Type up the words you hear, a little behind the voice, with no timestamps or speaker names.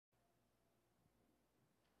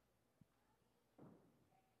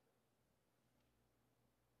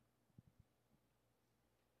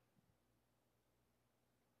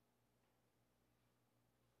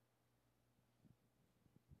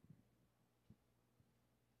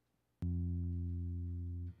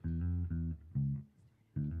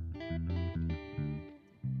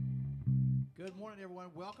Good morning,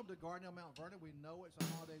 everyone. Welcome to Gardendale Mount Vernon. We know it's a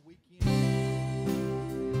holiday weekend.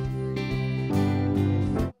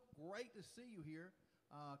 So great to see you here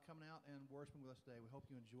coming out and worshiping with us today. We hope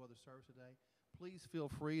you enjoy the service today. Please feel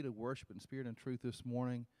free to worship in spirit and truth this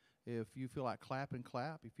morning. If you feel like clapping,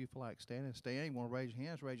 clap. If you feel like standing, stand. You want to raise your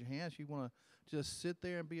hands, raise your hands. You want to just sit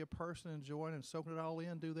there and be a person enjoying and soaking it all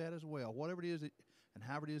in, do that as well. Whatever it is and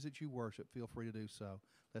however it is that you worship, feel free to do so.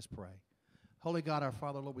 Let's pray. Holy God, our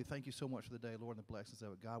Father, Lord, we thank you so much for the day, Lord, and the blessings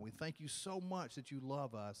of it, God. We thank you so much that you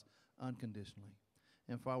love us unconditionally.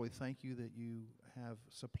 And, Father, we thank you that you have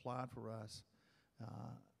supplied for us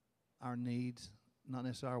our needs, not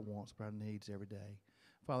necessarily our wants, but our needs every day.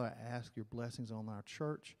 Father, I ask your blessings on our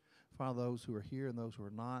church. Father, those who are here and those who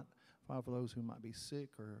are not. Father, for those who might be sick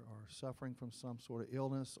or suffering from some sort of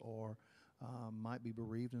illness or might be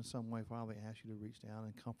bereaved in some way, Father, we ask you to reach down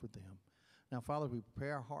and comfort them. Now, Father, we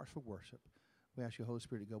prepare our hearts for worship. We ask your Holy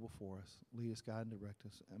Spirit to go before us, lead us, guide, and direct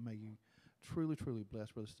us. And may you truly, truly bless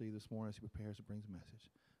Brother Steve this morning as he prepares to bring his message.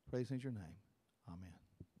 Praise in your name. Amen.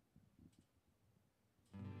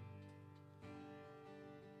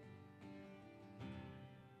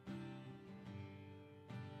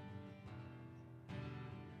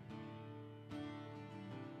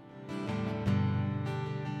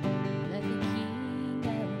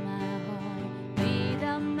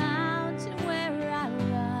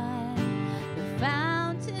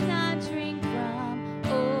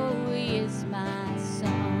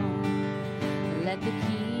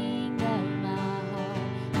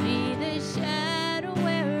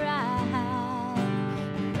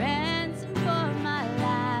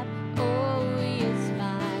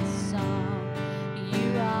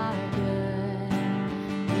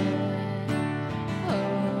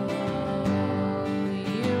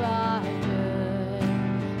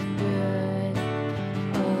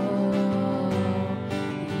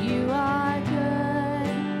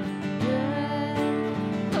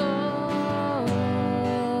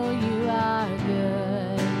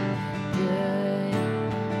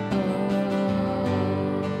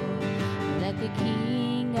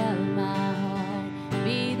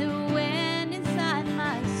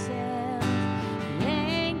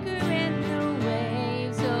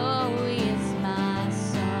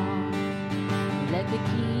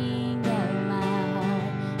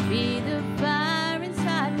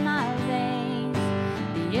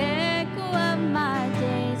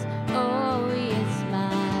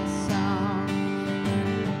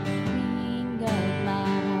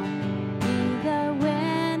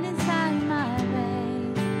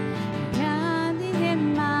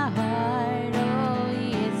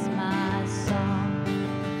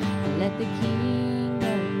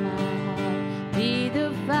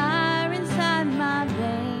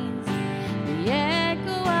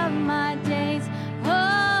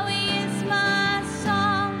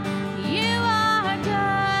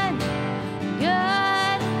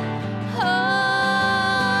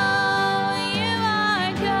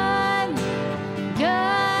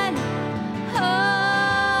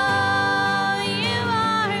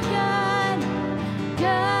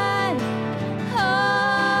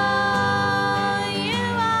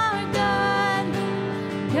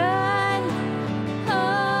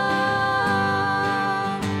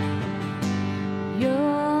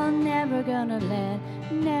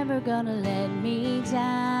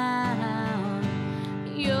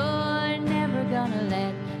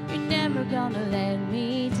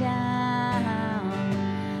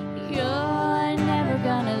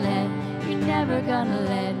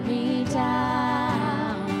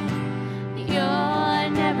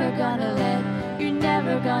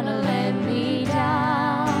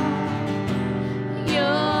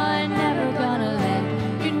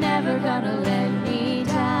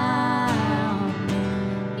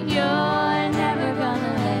 You're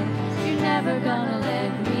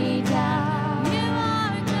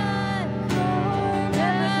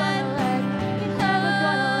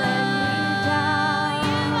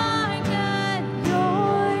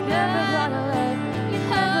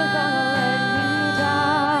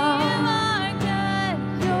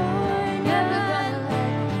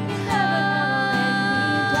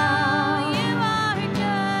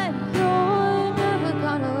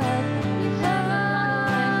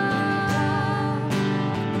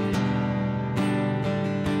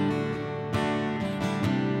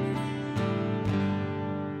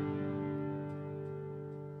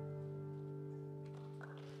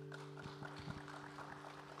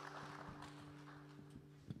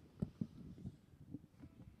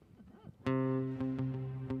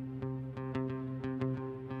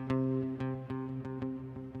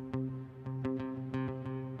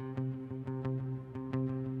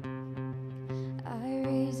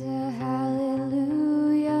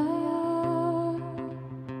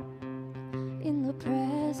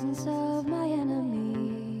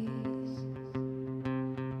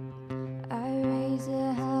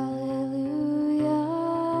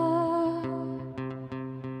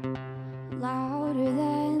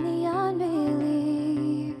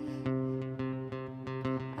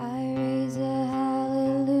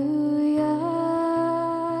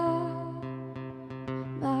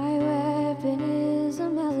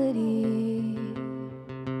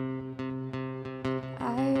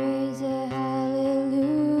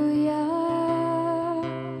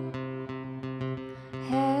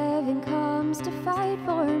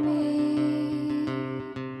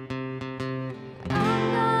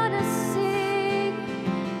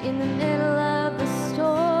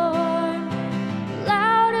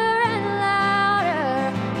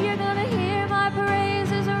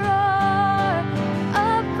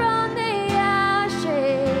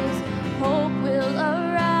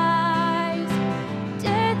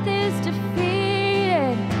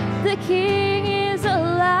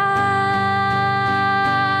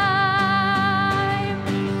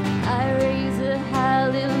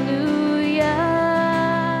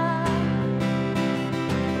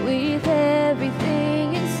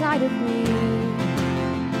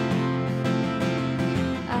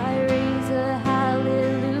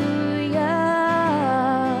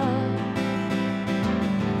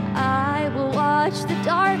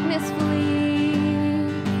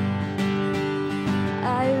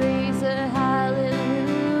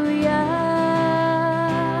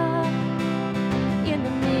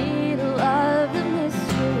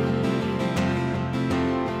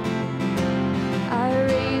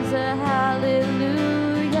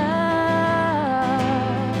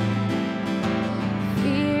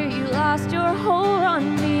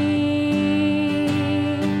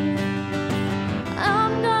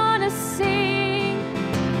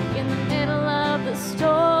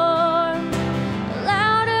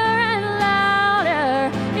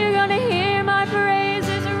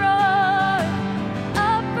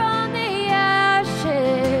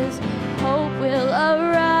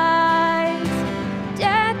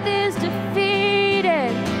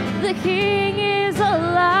King is alive.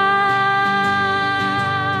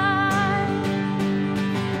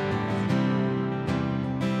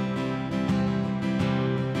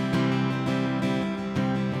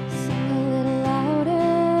 Sing a little louder.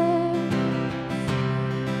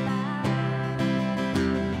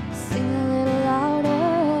 Sing a little louder.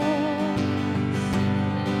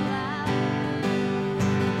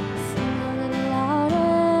 Sing a little louder.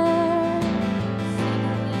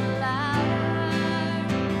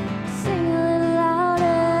 Sing a little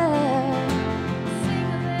louder.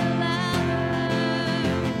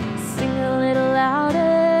 Sing a little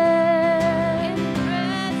louder. In the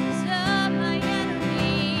presence of my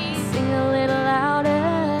enemies. Sing a little louder.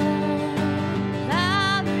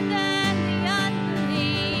 Louder than the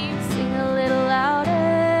unbelief. Sing a little louder.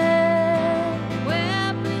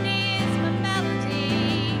 Weapon is my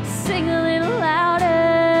melody. Sing a little louder.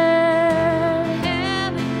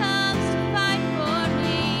 Heaven comes to fight for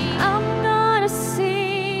me. I'm gonna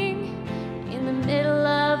sing in the middle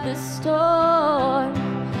of the storm.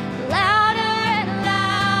 Louder and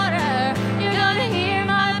louder, you're gonna hear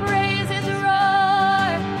my praises roar.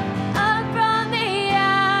 Up from the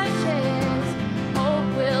ashes, hope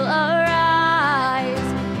will arise.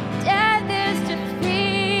 Death is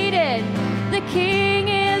defeated, the King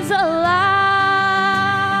is alive.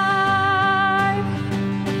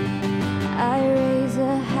 I raise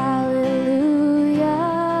a hallelujah.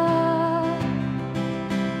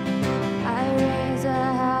 I raise a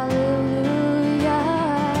hallelujah.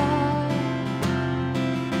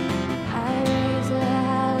 I raise a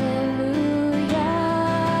hallelujah.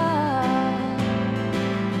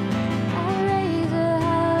 I raise a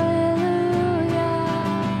hallelujah.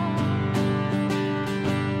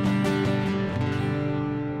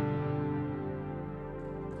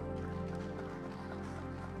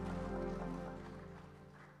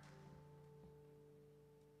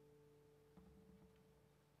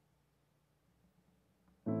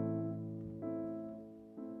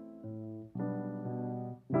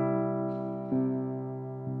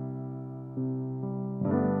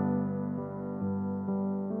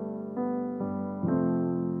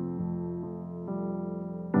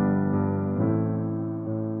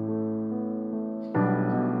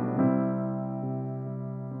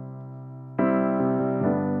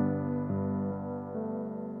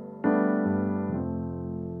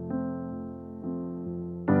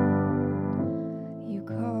 You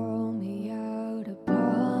call me out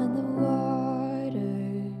upon the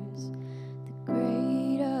waters, the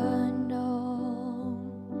great unknown,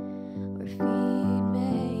 where feet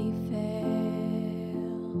may fail.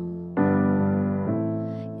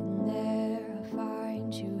 And there I find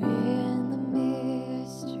you in the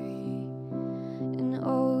mystery, in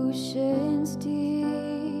oceans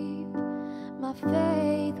deep, my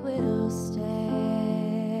faith will stand.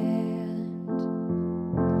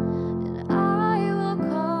 And I will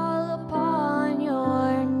call upon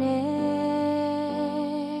your name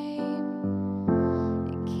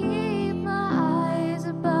and keep my eyes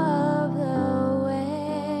above the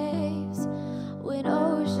waves. When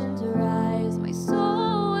oceans rise, my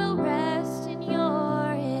soul will rest in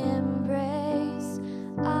your embrace.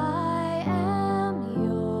 I am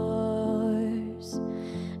yours,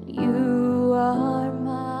 you are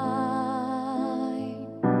mine.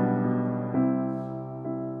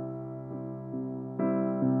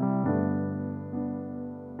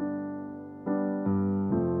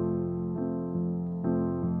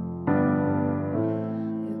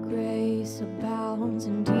 Your grace abounds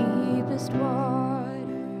in deepest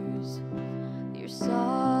waters. Your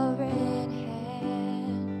sovereign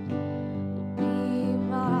hand will be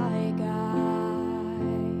my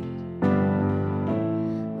guide.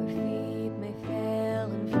 Where feet may fail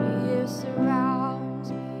and fear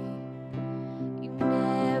surrounds me, you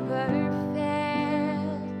never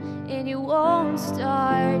failed and you won't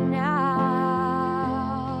start now.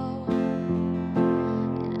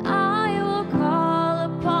 And I will call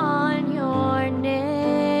upon your name,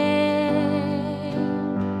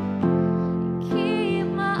 keep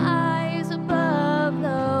my eyes above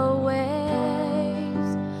the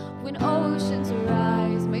waves. When oceans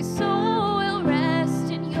rise, my soul will rest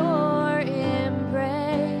in your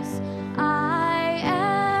embrace. I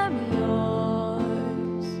am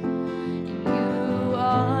yours, and you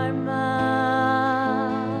are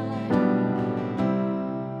mine.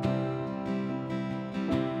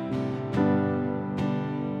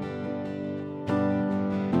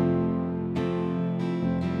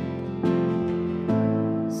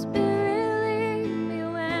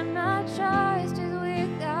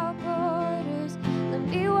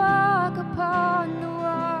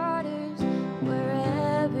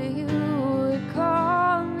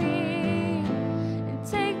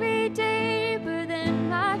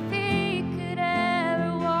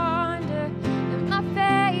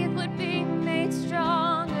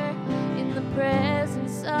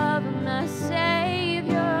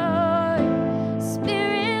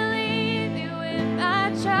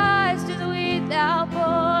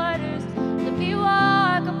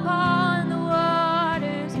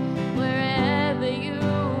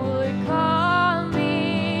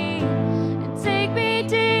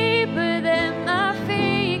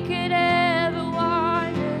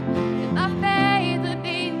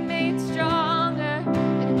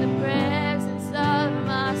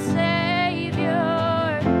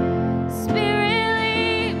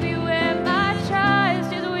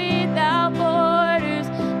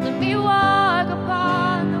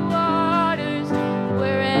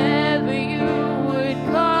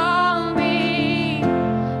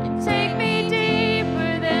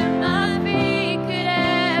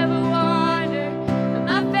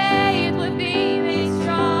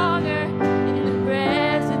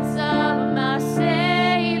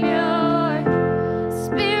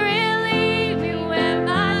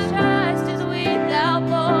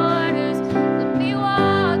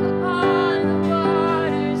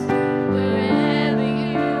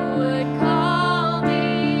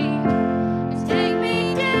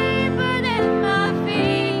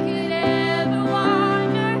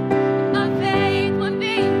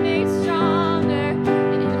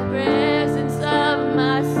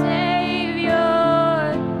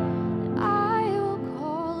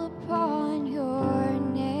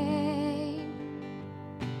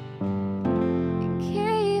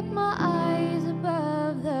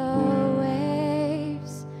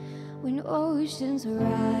 oceans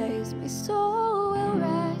rise, my soul will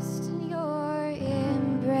rest in your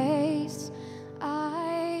embrace.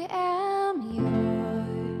 I am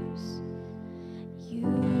yours,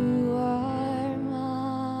 you are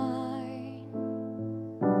mine.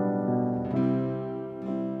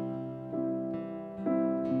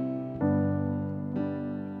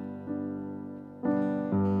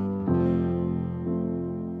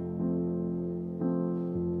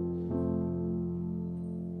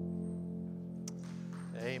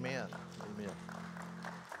 Amen. Amen.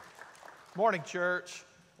 Morning, church.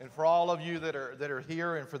 And for all of you that are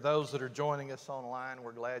here, and for those that are joining us online,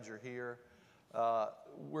 we're glad you're here.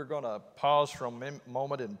 We're going to pause for a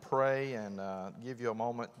moment and pray, and give you a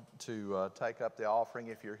moment to take up the offering.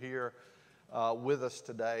 If you're here with us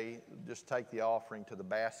today, just take the offering to the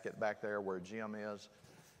basket back there where Jim is.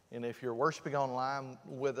 And if you're worshiping online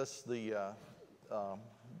with us, the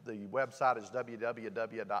website is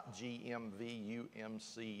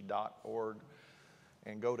www.gmvumc.org,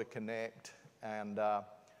 and go to Connect, and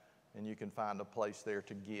you can find a place there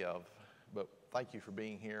to give. But thank you for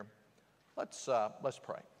being here. Let's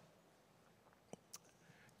pray.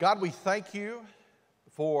 God, we thank you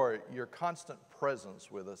for your constant presence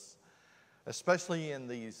with us, especially in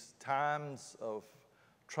these times of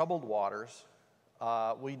troubled waters.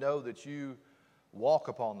 We know that you walk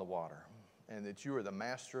upon the water, and that you are the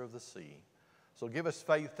master of the sea. So give us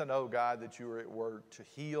faith to know, God, that you are at work to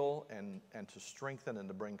heal and to strengthen and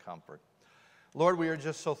to bring comfort. Lord, we are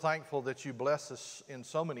just so thankful that you bless us in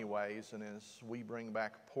so many ways, and as we bring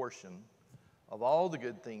back a portion of all the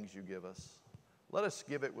good things you give us, let us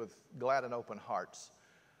give it with glad and open hearts,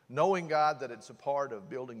 knowing, God, that it's a part of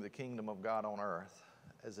building the kingdom of God on earth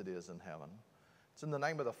as it is in heaven. It's in the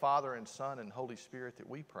name of the Father and Son and Holy Spirit that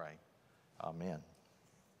we pray. Amen.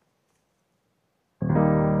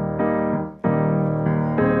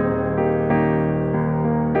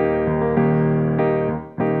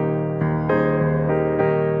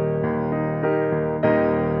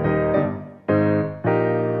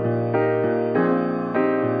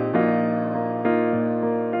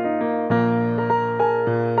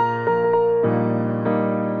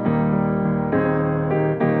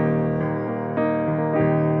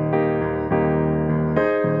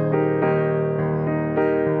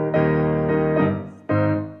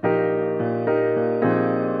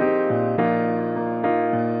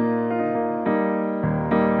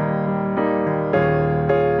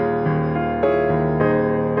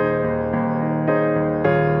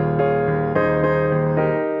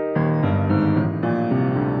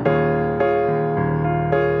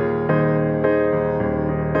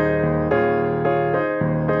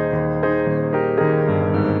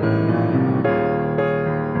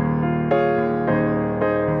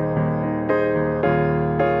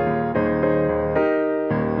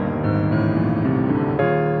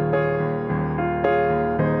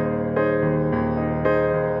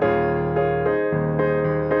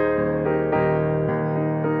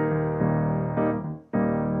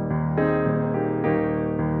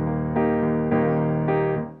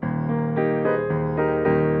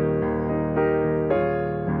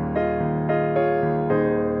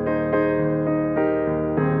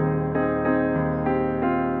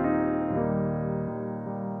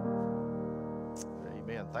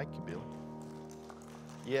 Thank you, Billy.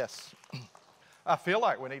 Yes. I feel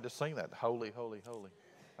like we need to sing that. Holy, holy, holy.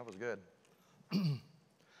 That was good.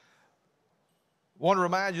 Want to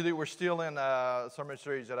remind you that we're still in a sermon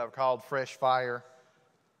series that I've called Fresh Fire.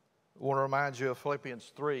 I want to remind you of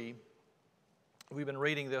Philippians 3. We've been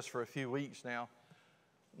reading this for a few weeks now.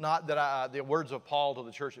 Not that the words of Paul to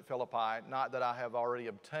the church at Philippi, not that I have already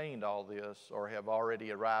obtained all this or have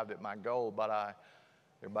already arrived at my goal, but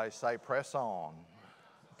everybody say, press on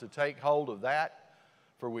to take hold of that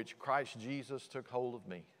for which Christ Jesus took hold of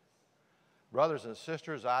me. Brothers and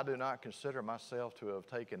sisters, I do not consider myself to have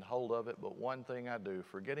taken hold of it, but one thing I do,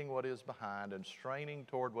 forgetting what is behind and straining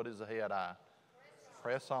toward what is ahead, I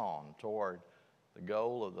press on toward the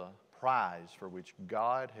goal of the prize for which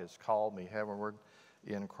God has called me heavenward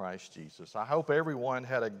in Christ Jesus. I hope everyone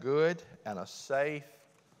had a good and a safe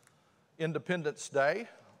Independence Day,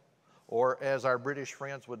 or as our British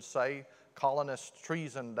friends would say, Colonist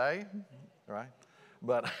Treason Day, right?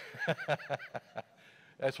 But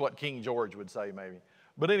that's what King George would say maybe.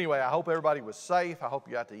 But anyway, I hope everybody was safe. I hope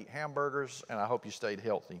you got to eat hamburgers, and I hope you stayed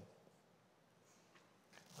healthy.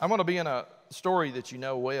 I'm going to be in a story that you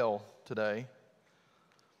know well today.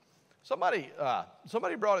 Somebody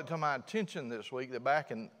brought it to my attention this week that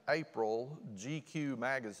back in April, GQ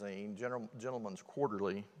magazine, Gentleman's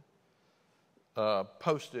Quarterly,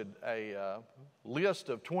 posted a list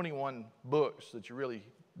of 21 books that you really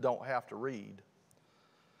don't have to read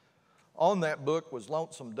on that book was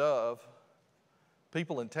Lonesome Dove.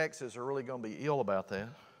 People in Texas are really going to be ill about that.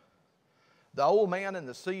 The Old Man and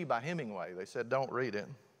the Sea by Hemingway, they said don't read it.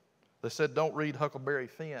 They said don't read Huckleberry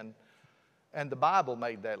Finn. And the Bible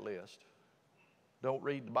made that list. Don't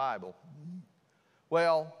read the Bible.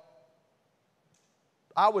 Well,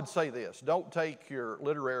 I would say this. Don't take your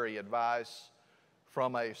literary advice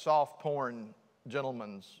from a soft porn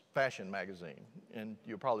gentleman's fashion magazine, and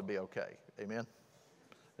you'll probably be okay. Amen?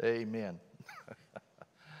 Amen.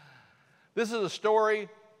 This is a story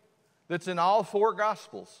that's in all four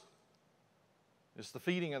Gospels. It's the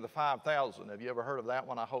feeding of the 5,000. Have you ever heard of that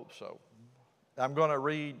one? I hope so. I'm going to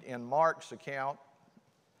read in Mark's account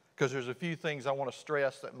because there's a few things I want to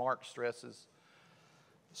stress that Mark stresses.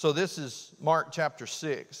 So this is Mark chapter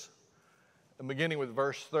 6, and beginning with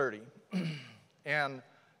verse 30. And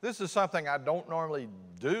this is something I don't normally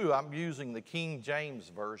do. I'm using the King James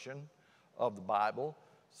Version of the Bible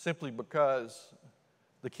simply because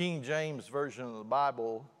the King James Version of the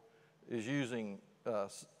Bible is using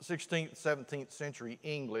 16th, 17th century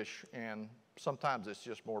English, and sometimes it's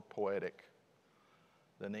just more poetic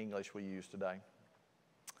than the English we use today.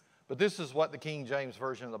 But this is what the King James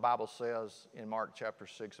Version of the Bible says in Mark chapter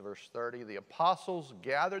 6, verse 30. The apostles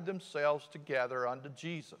gathered themselves together unto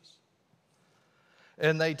Jesus,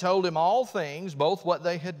 and they told him all things, both what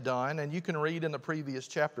they had done, and you can read in the previous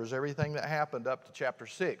chapters everything that happened up to chapter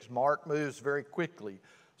 6. Mark moves very quickly,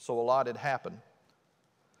 so a lot had happened.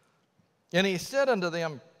 And he said unto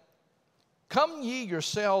them, come ye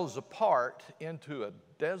yourselves apart into a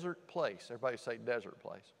desert place. Everybody say desert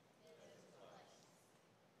place.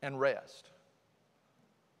 And rest.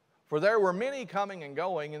 For there were many coming and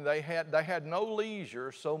going, and they had no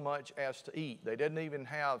leisure so much as to eat. They didn't even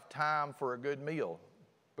have time for a good meal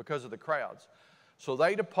because of the crowds. So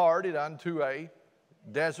they departed unto a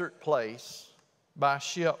desert place by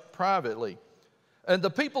ship privately. And the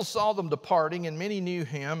people saw them departing, and many knew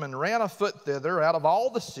him, and ran afoot thither out of all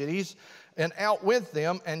the cities, and out with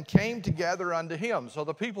them, and came together unto him. So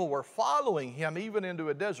the people were following him even into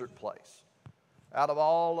a desert place, out of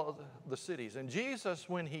all of the cities. And Jesus,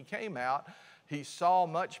 when he came out, he saw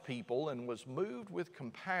much people and was moved with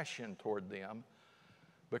compassion toward them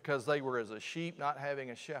because they were as a sheep not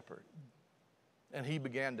having a shepherd. And he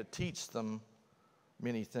began to teach them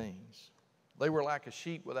many things. They were like a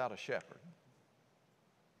sheep without a shepherd.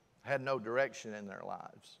 Had no direction in their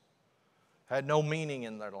lives. Had no meaning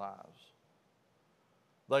in their lives.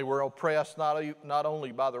 They were oppressed not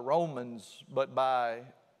only by the Romans, but by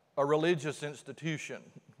a religious institution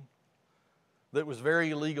that was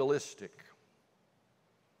very legalistic.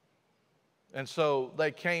 And so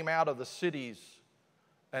they came out of the cities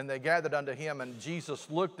and they gathered unto him, and Jesus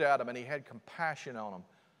looked at them and he had compassion on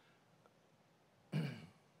them.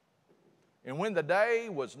 And when the day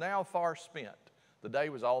was now far spent, the day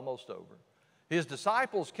was almost over, his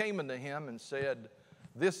disciples came unto him and said,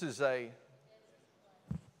 this is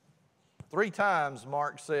three times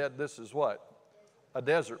Mark said this is what? A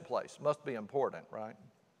desert place. Must be important, right?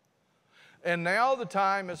 And now the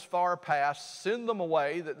time is far past. Send them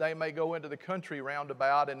away that they may go into the country round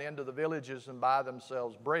about and into the villages and buy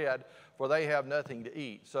themselves bread, for they have nothing to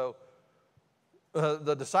eat. So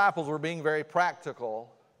the disciples were being very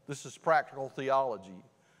practical. This is practical theology.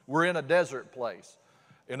 We're in a desert place,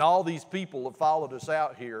 and all these people have followed us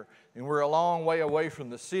out here, and we're a long way away from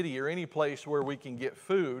the city or any place where we can get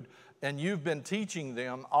food, and you've been teaching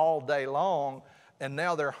them all day long, and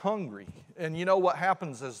now they're hungry. And you know what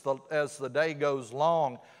happens as the day goes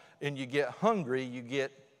long and you get hungry, you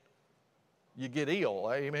get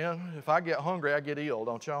ill. Amen? If I get hungry, I get ill,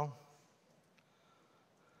 don't y'all?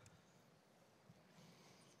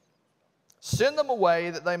 Send them away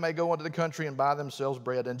that they may go into the country and buy themselves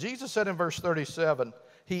bread. And Jesus said in verse 37,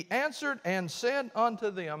 he answered and said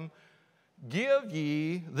unto them, give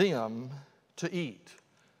ye them to eat.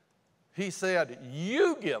 He said,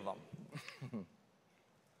 you give them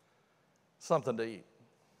something to eat.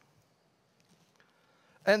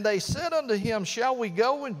 And they said unto him, shall we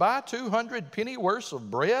go and buy 200 pennyworths of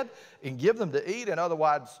bread and give them to eat? And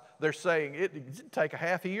otherwise, they're saying it'd take a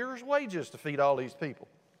half a year's wages to feed all these people.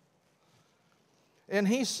 And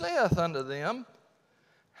he saith unto them,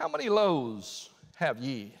 how many loaves have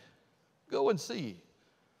ye? Go and see.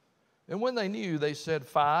 And when they knew, they said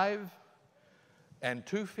 5 and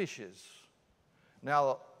 2 fishes.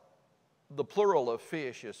 Now, the plural of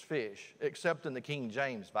fish is fish, except in the King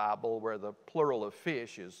James Bible where the plural of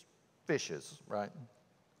fish is fishes, right?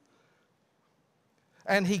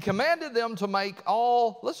 And he commanded them to make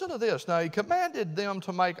all, listen to this, now he commanded them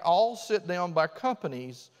to make all sit down by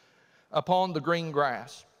companies upon the green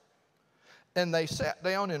grass. And they sat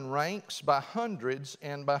down in ranks by hundreds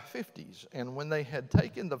and by 50s. And when they had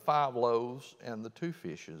taken the 5 loaves and the 2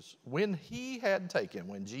 fishes, when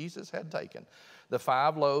Jesus had taken the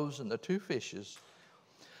 5 loaves and the 2 fishes,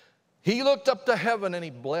 he looked up to heaven and he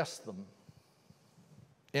blessed them.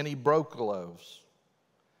 And he broke the loaves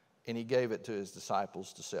and he gave it to his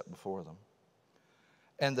disciples to set before them.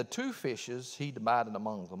 And the 2 fishes he divided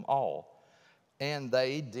among them all. And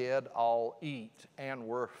they did all eat and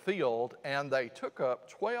were filled, and they took up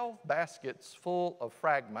 12 baskets full of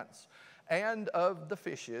fragments and of the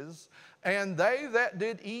fishes. And they that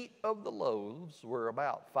did eat of the loaves were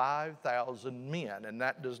about 5,000 men, and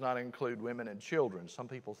that does not include women and children. Some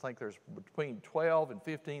people think there's between 12 and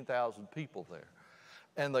 15,000 people there.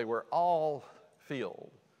 And they were all filled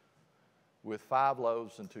with 5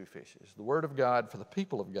 loaves and 2 fishes. The word of God for the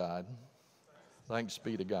people of God. Thanks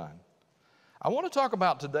be to God. I want to talk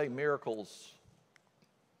about today miracles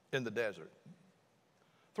in the desert.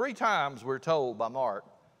 3 times we're told by Mark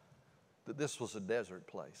that this was a desert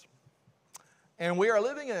place. And we are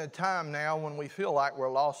living in a time now when we feel like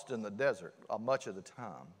we're lost in the desert much of the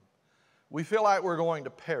time. We feel like we're going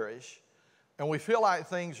to perish, and we feel like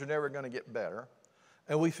things are never going to get better.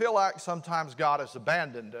 And we feel like sometimes God has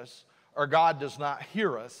abandoned us or God does not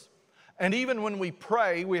hear us. And even when we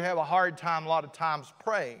pray, we have a hard time a lot of times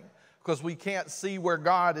praying, because we can't see where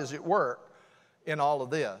God is at work in all of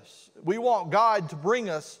this. We want God to bring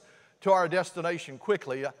us to our destination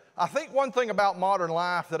quickly. I think one thing about modern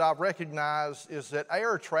life that I've recognized is that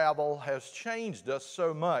air travel has changed us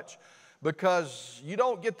so much, because you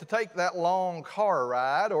don't get to take that long car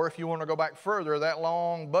ride, or if you want to go back further, that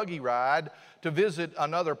long buggy ride to visit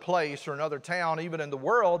another place or another town, even in the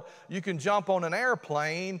world. You can jump on an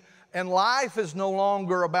airplane. And life is no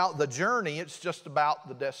longer about the journey, it's just about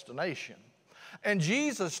the destination. And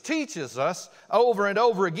Jesus teaches us over and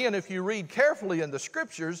over again, if you read carefully in the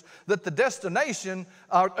Scriptures, that the destination,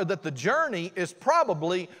 that the journey is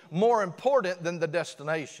probably more important than the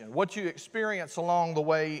destination, what you experience along the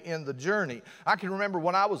way in the journey. I can remember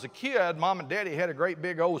when I was a kid, Mom and Daddy had a great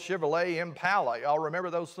big old Chevrolet Impala. Y'all remember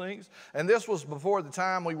those things? And this was before the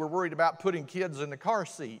time we were worried about putting kids in the car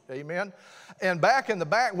seat, amen? And back in the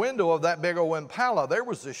back window of that big old Impala, there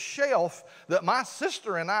was a shelf that my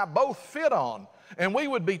sister and I both fit on. And we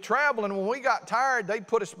would be traveling. When we got tired, they'd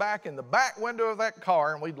put us back in the back window of that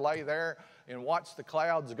car, and we'd lay there and watch the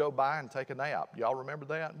clouds go by and take a nap. Y'all remember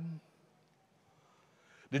that?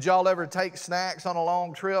 Did y'all ever take snacks on a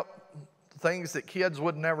long trip? Things that kids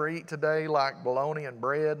would never eat today, like bologna and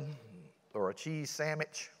bread or a cheese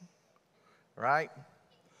sandwich, right?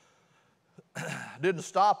 Didn't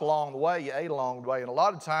stop along the way. You ate along the way. And a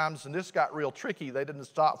lot of times, and this got real tricky, they didn't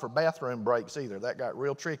stop for bathroom breaks either. That got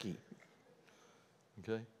real tricky.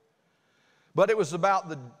 Okay? But it was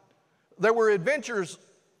about there were adventures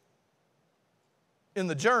in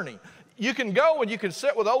the journey. You can go and you can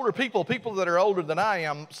sit with older people that are older than I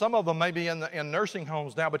am. Some of them may be in nursing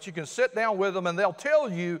homes now, but you can sit down with them and they'll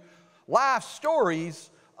tell you life stories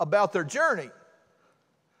about their journey.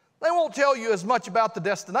 They won't tell you as much about the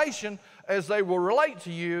destination as they will relate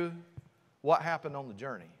to you what happened on the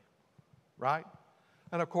journey, right?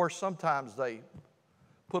 And of course, sometimes they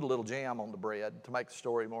put a little jam on the bread to make the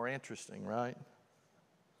story more interesting, right?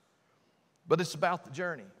 But it's about the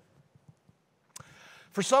journey.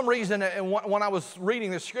 For some reason, and when I was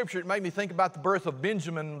reading this scripture, it made me think about the birth of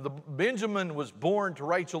Benjamin. Benjamin was born to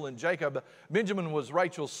Rachel and Jacob. Benjamin was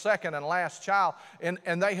Rachel's second and last child,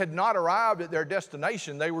 and they had not arrived at their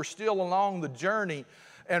destination. They were still along the journey,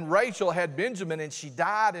 and Rachel had Benjamin, and she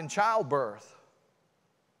died in childbirth.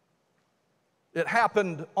 It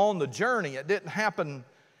happened on the journey. It didn't happen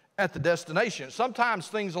at the destination. Sometimes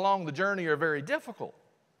things along the journey are very difficult.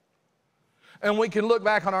 And we can look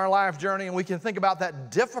back on our life journey and we can think about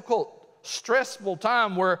that difficult, stressful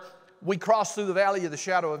time where we crossed through the valley of the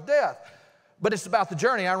shadow of death. But it's about the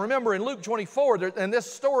journey. I remember in Luke 24, and this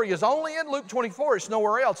story is only in Luke 24, it's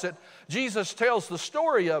nowhere else. Jesus tells the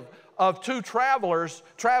story of 2 travelers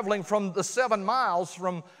traveling from the 7 miles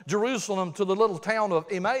from Jerusalem to the little town of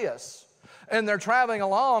Emmaus. And they're traveling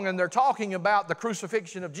along and they're talking about the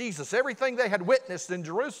crucifixion of Jesus, everything they had witnessed in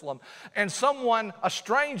Jerusalem. And someone, a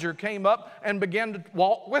stranger, came up and began to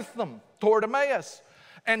walk with them toward Emmaus.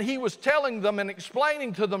 And he was telling them and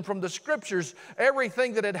explaining to them from the Scriptures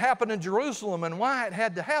everything that had happened in Jerusalem and why it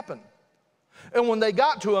had to happen. And when they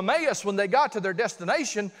got to Emmaus, when they got to their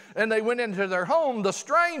destination and they went into their home, the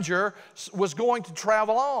stranger was going to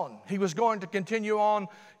travel on. He was going to continue on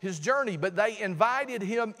his journey, but they invited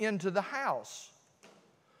him into the house.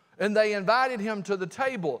 And they invited him to the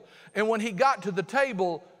table. And when he got to the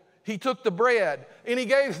table, he took the bread and he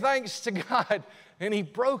gave thanks to God and he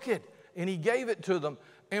broke it and he gave it to them.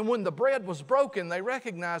 And when the bread was broken, they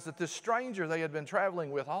recognized that this stranger they had been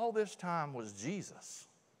traveling with all this time was Jesus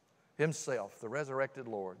himself, the resurrected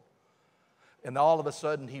Lord. And all of a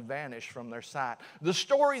sudden, he vanished from their sight. The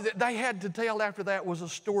story that they had to tell after that was a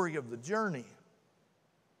story of the journey.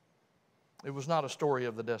 It was not a story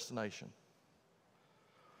of the destination.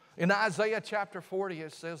 In Isaiah chapter 40,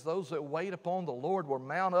 it says, those that wait upon the Lord will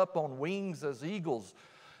mount up on wings as eagles.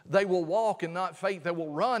 They will walk and not faint. They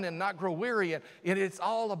will run and not grow weary. And it's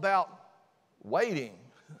all about waiting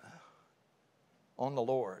on the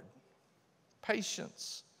Lord.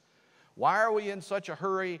 Patience. Why are we in such a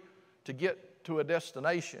hurry to get to a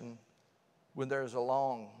destination when there's a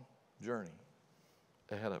long journey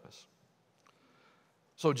ahead of us?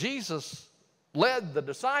 So Jesus led the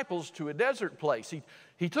disciples to a desert place.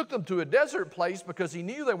 He took them to a desert place because he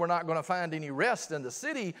knew they were not going to find any rest in the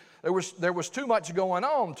city. There was too much going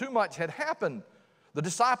on. Too much had happened. The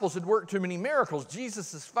disciples had worked too many miracles.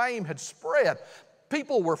 Jesus' fame had spread.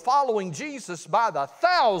 People were following Jesus by the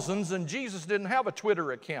thousands, and Jesus didn't have a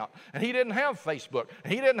Twitter account, and he didn't have Facebook,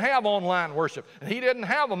 and he didn't have online worship, and he didn't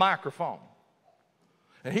have a microphone,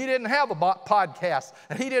 and he didn't have a podcast,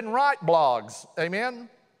 and he didn't write blogs. Amen?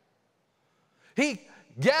 He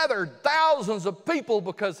gathered thousands of people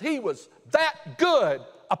because he was that good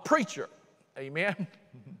a preacher. Amen?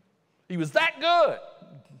 He was that good.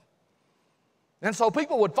 And so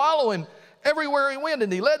people would follow him everywhere he went,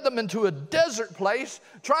 and he led them into a desert place,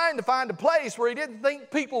 trying to find a place where he didn't think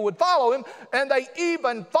people would follow him, and they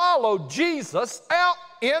even followed Jesus out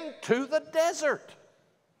into the desert.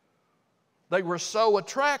 They were so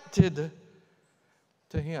attracted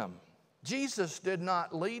to him. Jesus did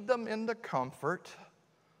not lead them into comfort.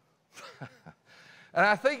 And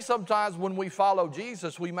I think sometimes when we follow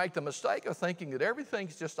Jesus, we make the mistake of thinking that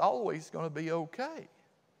everything's just always going to be okay.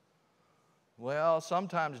 Well,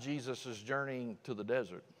 sometimes Jesus is journeying to the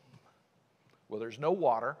desert where there's no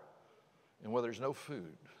water and where there's no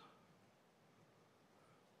food.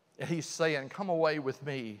 And he's saying, come away with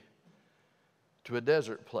me to a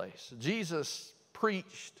desert place. Jesus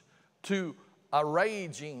preached to a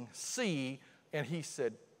raging sea, and he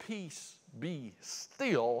said, peace be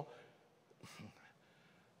still.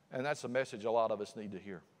 And that's a message a lot of us need to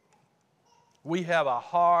hear. We have a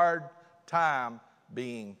hard time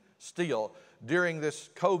being still. During this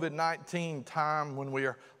COVID-19 time when we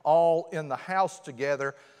are all in the house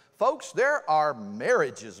together, folks, there are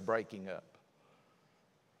marriages breaking up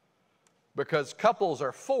because couples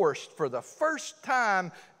are forced for the first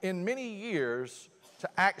time in many years to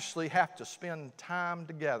actually have to spend time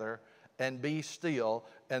together and be still,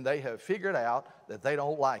 and they have figured out that they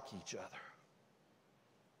don't like each other.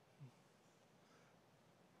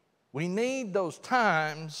 We need those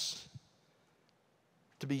times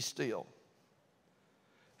to be still.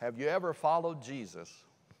 Have you ever followed Jesus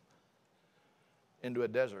into a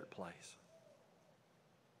desert place?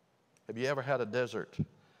 Have you ever had a desert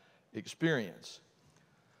experience?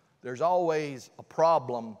 There's always a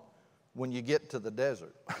problem when you get to the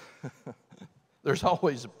desert. There's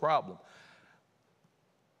always a problem.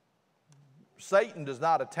 Satan does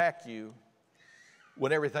not attack you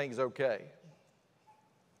when everything's okay.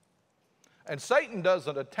 And Satan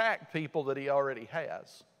doesn't attack people that he already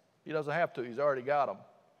has. He doesn't have to. He's already got them.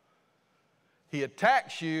 He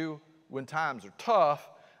attacks you when times are tough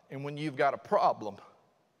and when you've got a problem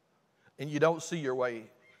and you don't see your way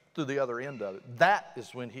to the other end of it. That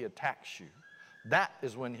is when he attacks you. That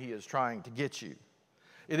is when he is trying to get you.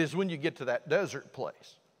 It is when you get to that desert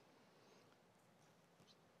place.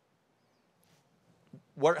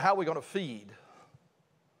 How are we going to feed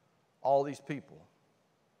all these people?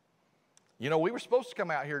 You know, we were supposed to come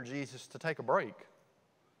out here, Jesus, to take a break.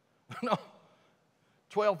 No.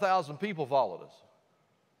 12,000 people followed us.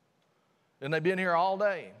 And they've been here all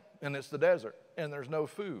day, and it's the desert, and there's no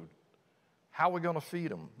food. How are we going to feed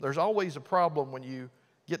them? There's always a problem when you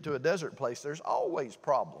get to a desert place. There's always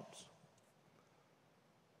problems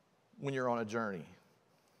when you're on a journey.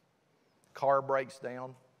 Car breaks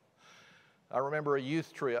down. I remember a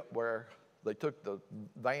youth trip where they took the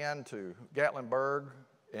van to Gatlinburg,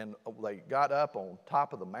 and they got up on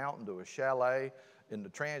top of the mountain to a chalet, and the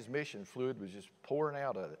transmission fluid was just pouring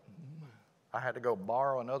out of it. I had to go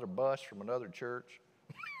borrow another bus from another church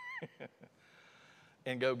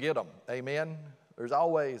and go get them. Amen? There's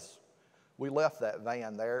always, we left that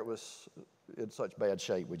van there. It was in such bad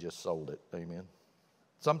shape, we just sold it. Amen?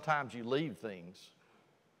 Sometimes you leave things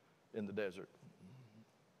in the desert,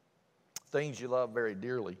 things you love very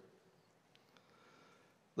dearly.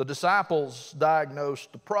 The disciples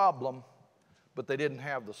diagnosed the problem, but they didn't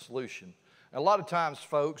have the solution. And a lot of times,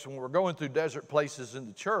 folks, when we're going through desert places in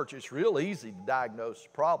the church, it's real easy to diagnose the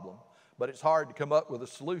problem, but it's hard to come up with a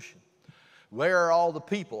solution. Where are all the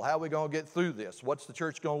people? How are we going to get through this? What's the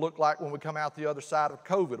church going to look like when we come out the other side of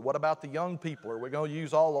COVID? What about the young people? Are we going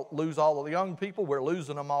to lose all of the young people? We're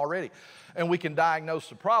losing them already. And we can diagnose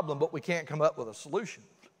the problem, but we can't come up with a solution.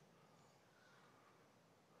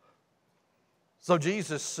 So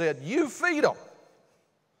Jesus said, you feed them.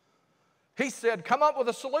 He said, come up with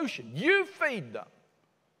a solution. You feed them.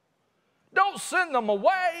 Don't send them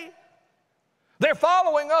away. They're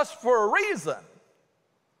following us for a reason.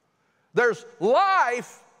 There's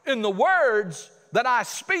life in the words that I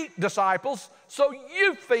speak, disciples, so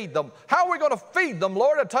you feed them. How are we going to feed them,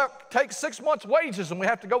 Lord? It takes 6 months' wages, and we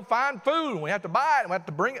have to go find food, and we have to buy it, and we have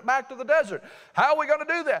to bring it back to the desert. How are we going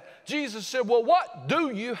to do that? Jesus said, well, what do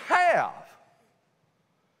you have?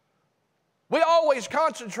 We always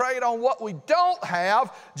concentrate on what we don't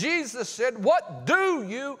have. Jesus said, what do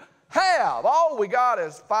you have? All we got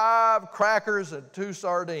is 5 crackers and 2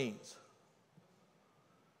 sardines.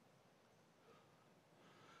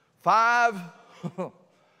 5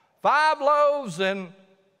 loaves and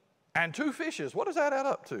 2 fishes. What does that add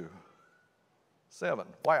up to? 7.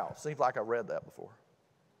 Wow, seems like I've read that before.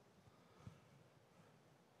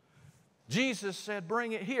 Jesus said,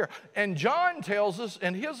 bring it here. And John tells us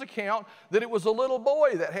in his account that it was a little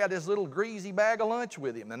boy that had his little greasy bag of lunch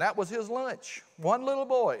with him, and that was his lunch. One little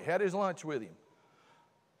boy had his lunch with him.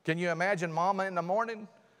 Can you imagine mama in the morning?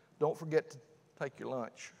 Don't forget to take your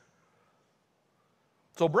lunch.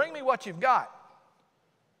 So bring me what you've got.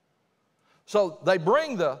 So they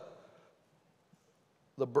bring the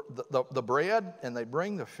bread and they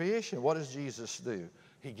bring the fish, and what does Jesus do?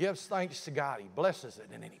 He gives thanks to God, he blesses it,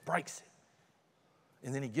 and then he breaks it.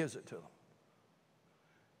 And then he gives it to them.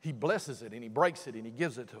 He blesses it and he breaks it and he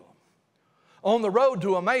gives it to them. On the road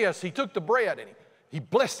to Emmaus, he took the bread and he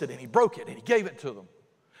blessed it and he broke it and he gave it to them.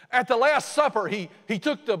 At the Last Supper, he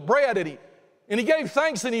took the bread and he gave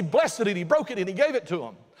thanks and he blessed it and he broke it and he gave it to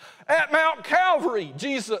them. At Mount Calvary,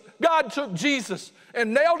 God took Jesus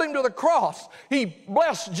and nailed him to the cross. He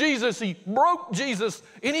blessed Jesus, he broke Jesus,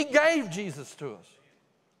 and he gave Jesus to us.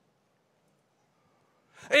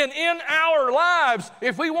 And in our lives,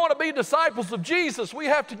 if we want to be disciples of Jesus, we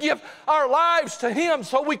have to give our lives to him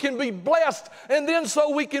so we can be blessed, and then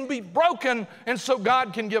so we can be broken, and so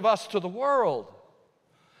God can give us to the world.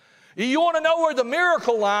 You want to know where the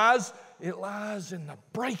miracle lies? It lies in the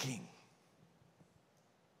breaking.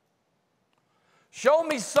 Show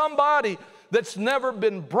me somebody that's never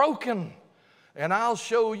been broken, and I'll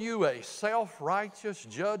show you a self-righteous,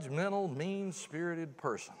 judgmental, mean-spirited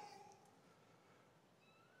person.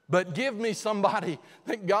 But give me somebody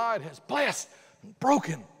that God has blessed and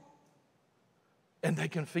broken, and they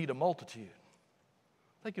can feed a multitude.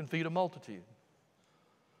 They can feed a multitude.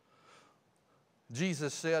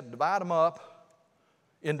 Jesus said, divide them up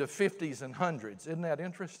into 50s and 100s. Isn't that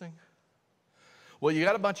interesting? Well, you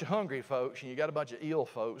got a bunch of hungry folks and you got a bunch of ill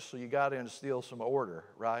folks, so you got to instill some order,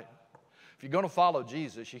 right? If you're going to follow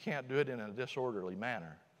Jesus, you can't do it in a disorderly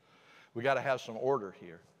manner. We got to have some order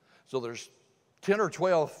here. So there's 10 or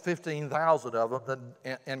 12, 15,000 of them,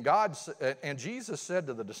 and Jesus said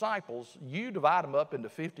to the disciples, you divide them up into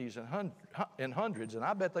 50s and hundreds, and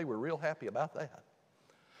I bet they were real happy about that.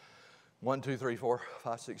 1, 2, 3, 4,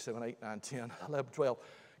 5, 6, 7, 8, 9, 10, 11, 12.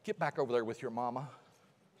 Get back over there with your mama.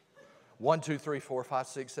 1, 2, 3, 4, 5,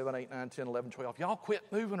 6, 7, 8, 9, 10, 11, 12. Y'all quit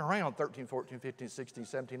moving around. 13, 14, 15, 16,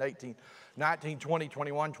 17, 18, 19, 20,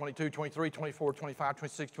 21, 22, 23, 24, 25,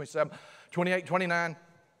 26, 27, 28, 29,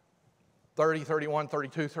 30, 31,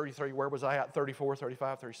 32, 33. Where was I at? 34,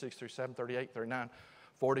 35, 36, 37, 38, 39,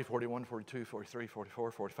 40, 41, 42, 43,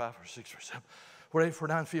 44, 45, 46, 47, 48,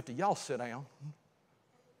 49, 50. Y'all sit down.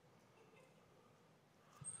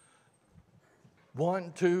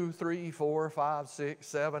 1, 2, 3, 4, 5, 6,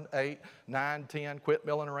 7, 8, 9, 10. Quit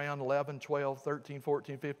milling around. 11, 12, 13,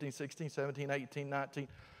 14, 15, 16, 17, 18, 19,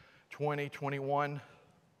 20, 21,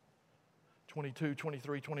 22,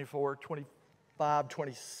 23, 24, 25,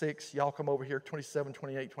 26. Y'all come over here. 27,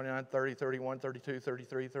 28, 29, 30, 31, 32,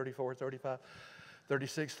 33, 34, 35,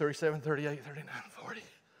 36, 37, 38, 39, 40,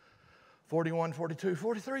 41, 42,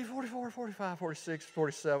 43, 44, 45, 46,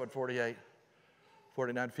 47, 48.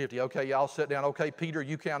 49, 50. Okay, y'all sit down. Okay, Peter,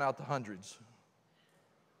 you count out the hundreds.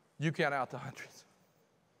 You count out the hundreds.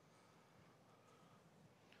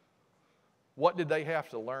 What did they have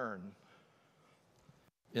to learn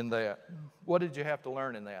in that? What did you have to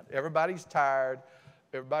learn in that? Everybody's tired.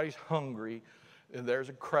 Everybody's hungry. And there's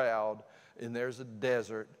a crowd. And there's a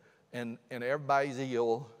desert. And everybody's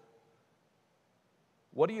ill.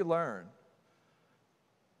 What do you learn?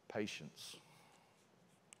 patience.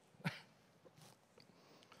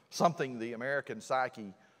 Something the American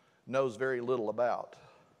psyche knows very little about.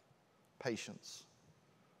 Patience.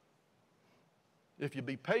 If you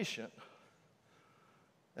be patient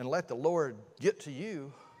and let the Lord get to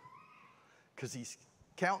you, because He's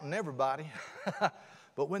counting everybody,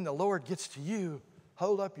 but when the Lord gets to you,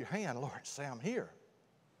 hold up your hand, Lord, say, I'm here,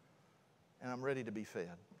 and I'm ready to be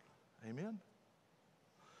fed. Amen?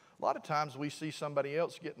 A lot of times we see somebody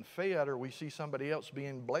else getting fed, or we see somebody else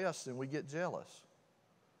being blessed, and we get jealous.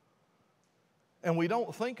 And we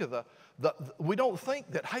don't think of we don't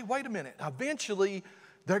think that, hey, wait a minute, eventually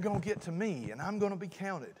they're going to get to me and I'm going to be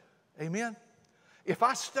counted. Amen? If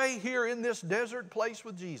I stay here in this desert place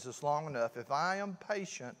with Jesus long enough, if I am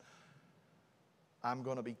patient, I'm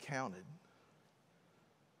going to be counted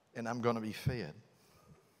and I'm going to be fed.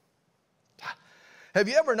 Have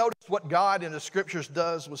you ever noticed what God in the Scriptures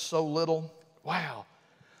does with so little? Wow.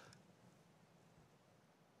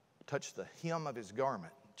 Touch the hem of His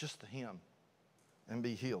garment, just the hem, and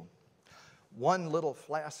be healed. One little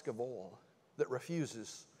flask of oil that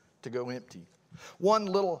refuses to go empty. One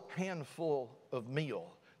little handful of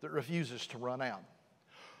meal that refuses to run out.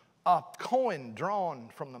 A coin drawn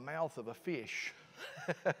from the mouth of a fish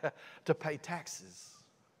to pay taxes.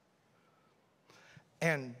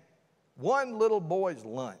 And one little boy's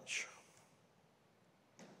lunch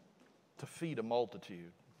to feed a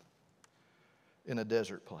multitude in a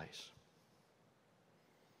desert place.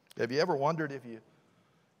 Have you ever wondered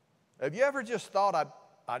have you ever just thought,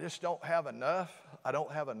 I just don't have enough? I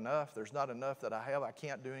don't have enough. There's not enough that I have. I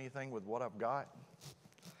can't do anything with what I've got.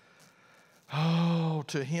 Oh,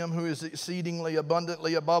 to Him who is exceedingly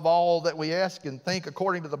abundantly above all that we ask and think,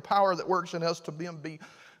 according to the power that works in us, to Him be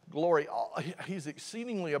glory. He's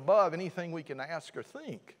exceedingly above anything we can ask or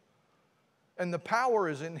think. And the power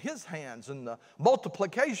is in His hands, and the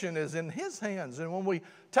multiplication is in His hands. And when we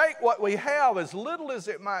take what we have, as little as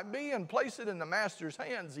it might be, and place it in the Master's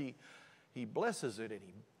hands, He blesses it and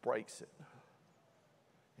He breaks it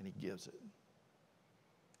and He gives it.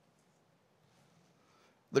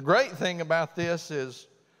 The great thing about this is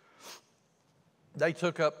they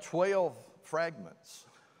took up 12 fragments,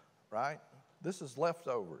 right? This is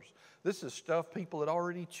leftovers. This is stuff people had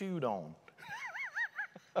already chewed on.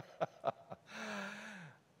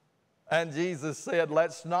 And Jesus said,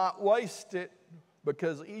 let's not waste it,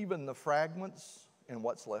 because even the fragments and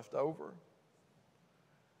what's left over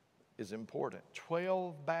is important.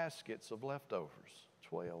 12 baskets of leftovers.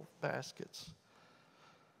 12 baskets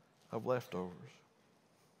of leftovers.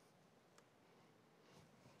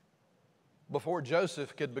 Before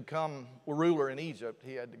Joseph could become ruler in Egypt,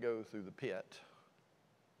 he had to go through the pit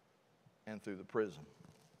and through the prison.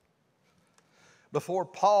 Before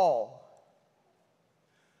Paul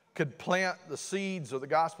could plant the seeds of the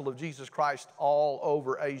gospel of Jesus Christ all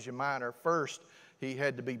over Asia Minor, first he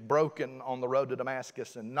had to be broken on the road to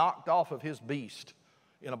Damascus and knocked off of his beast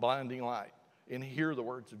in a blinding light and hear the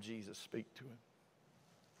words of Jesus speak to him.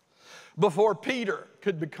 Before Peter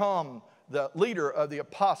could become the leader of the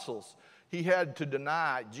apostles, he had to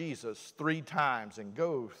deny Jesus 3 times and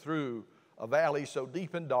go through a valley so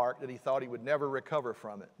deep and dark that he thought he would never recover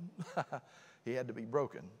from it. He had to be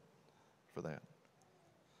broken for that.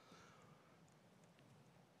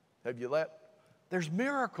 There's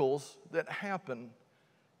miracles that happen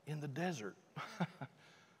in the desert.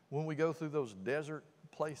 When we go through those desert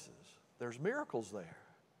places, there's miracles there.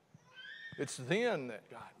 It's then that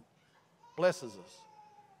God blesses us.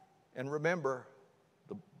 And remember,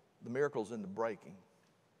 the miracle's in the breaking.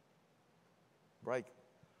 Break.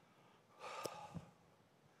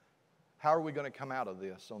 How are we going to come out of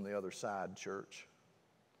this on the other side, church?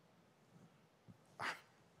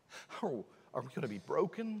 Are we going to be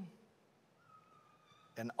broken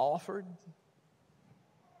and offered?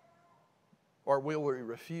 Or will we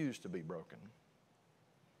refuse to be broken?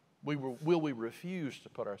 Will we refuse to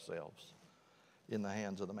put ourselves in the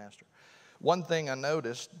hands of the Master? One thing I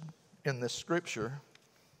noticed in this scripture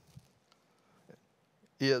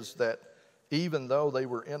is that even though they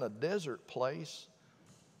were in a desert place,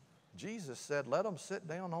 Jesus said, let them sit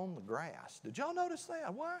down on the grass. Did y'all notice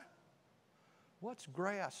that? Why? What's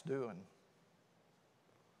grass doing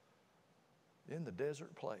in the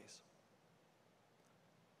desert place?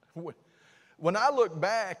 When I look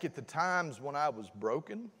back at the times when I was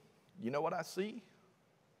broken, you know what I see?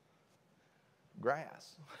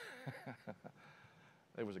 Grass.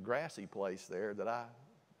 There was a grassy place there that I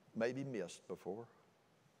maybe missed before.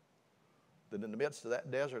 That in the midst of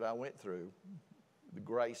that desert I went through, the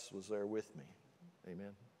grace was there with me.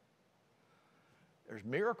 Amen. There's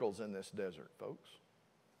miracles in this desert, folks.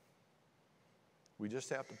 We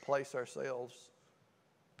just have to place ourselves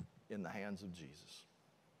in the hands of Jesus.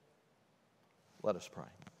 Let us pray.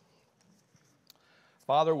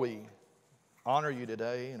 Father, we honor you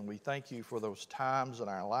today, and we thank you for those times in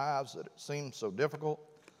our lives that it seems so difficult,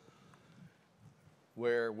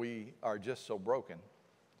 where we are just so broken.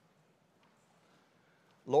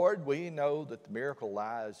 Lord, we know that the miracle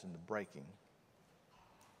lies in the breaking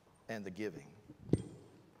and the giving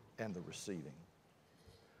and the receiving.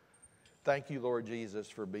 Thank you, Lord Jesus,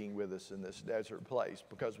 for being with us in this desert place,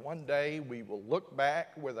 because one day we will look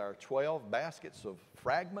back with our 12 baskets of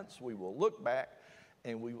fragments. We will look back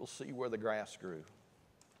and we will see where the grass grew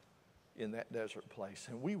in that desert place,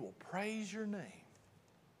 and we will praise your name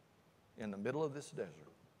in the middle of this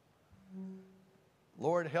desert.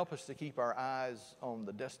 Lord, help us to keep our eyes on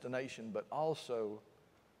the destination, but also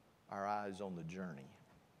our eyes on the journey.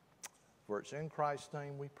 For it's in Christ's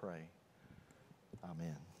name we pray.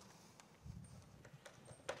 Amen.